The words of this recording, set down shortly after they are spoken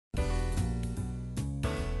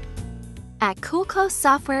At Coolco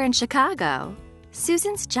Software in Chicago,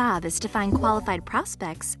 Susan's job is to find qualified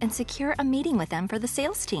prospects and secure a meeting with them for the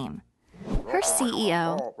sales team. Her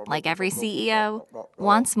CEO, like every CEO,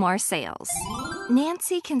 wants more sales.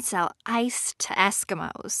 Nancy can sell ice to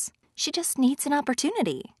Eskimos. She just needs an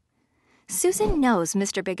opportunity. Susan knows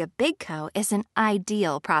Mr. Big of Bigco is an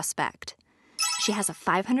ideal prospect. She has a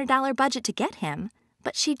 $500 budget to get him,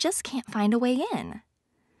 but she just can't find a way in.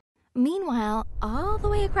 Meanwhile, all the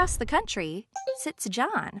way across the country sits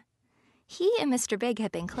John. He and Mr. Big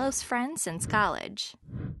have been close friends since college.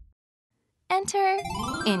 Enter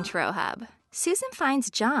IntroHub. Susan finds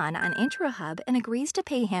John on IntroHub and agrees to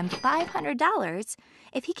pay him $500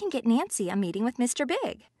 if he can get Nancy a meeting with Mr.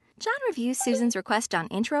 Big. John reviews Susan's request on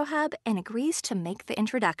IntroHub and agrees to make the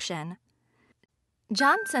introduction.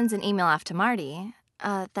 John sends an email off to Marty,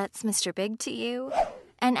 that's Mr. Big to you,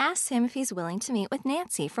 and asks him if he's willing to meet with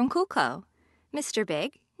Nancy from Coolco. Mr.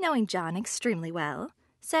 Big, knowing John extremely well,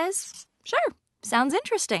 says, "Sure, sounds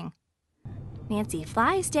interesting." Nancy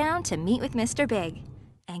flies down to meet with Mr. Big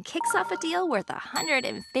and kicks off a deal worth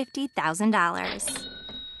 $150,000.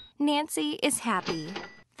 Nancy is happy.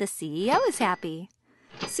 The CEO is happy.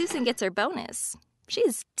 Susan gets her bonus.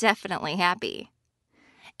 She's definitely happy.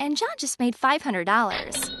 And John just made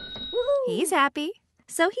 $500. He's happy.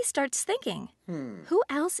 So he starts thinking, who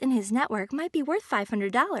else in his network might be worth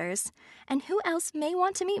 $500, and who else may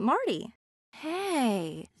want to meet Marty?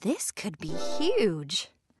 Hey, this could be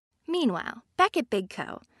huge. Meanwhile, back at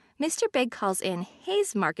Bigco, Mr. Big calls in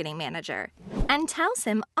his marketing manager and tells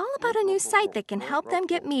him all about a new site that can help them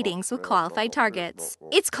get meetings with qualified targets.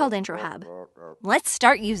 It's called IntroHub. Let's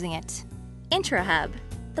start using it. IntroHub,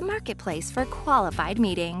 the marketplace for qualified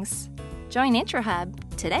meetings. Join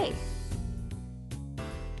IntroHub today.